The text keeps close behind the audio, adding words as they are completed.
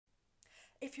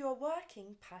If you are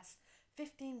working past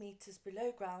 15 metres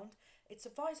below ground, it's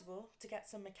advisable to get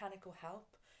some mechanical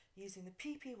help using the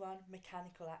PP1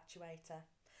 mechanical actuator.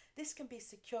 This can be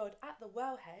secured at the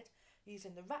wellhead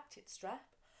using the ratchet strap,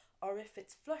 or if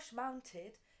it's flush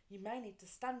mounted, you may need to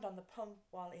stand on the pump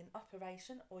while in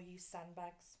operation or use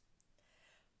sandbags.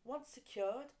 Once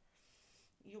secured,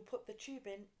 you'll put the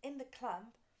tubing in the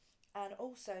clamp and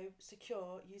also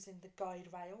secure using the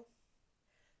guiderail.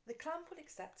 The clamp will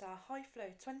accept our high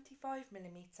flow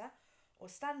 25mm or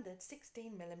standard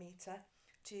 16mm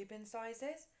tubing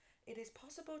sizes. It is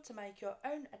possible to make your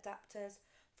own adapters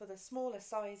for the smaller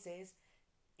sizes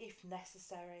if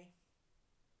necessary.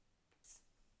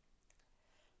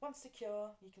 Once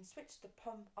secure, you can switch the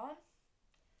pump on.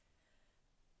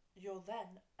 You'll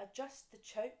then adjust the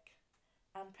choke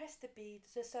and press the bead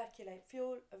to circulate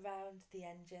fuel around the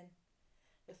engine.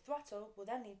 The throttle will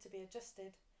then need to be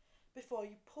adjusted before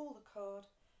you pull the cord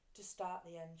to start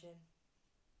the engine.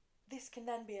 This can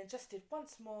then be adjusted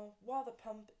once more while the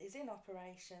pump is in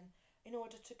operation in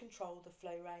order to control the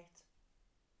flow rate.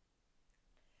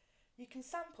 You can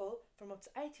sample from up to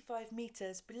 85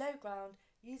 metres below ground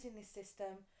using this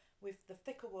system with the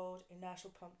thicker walled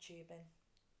inertial pump tubing.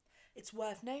 It's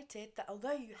worth noting that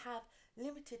although you have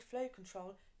limited flow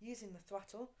control using the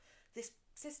throttle, this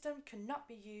system cannot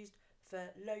be used for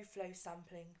low flow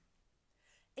sampling.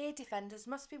 Ear defenders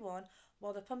must be worn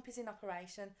while the pump is in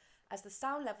operation, as the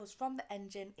sound levels from the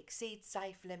engine exceed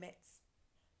safe limits.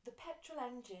 The petrol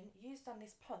engine used on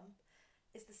this pump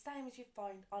is the same as you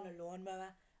find on a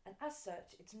lawnmower, and as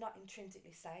such it's not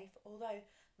intrinsically safe, although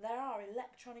there are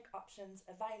electronic options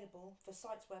available for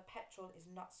sites where petrol is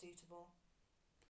not suitable.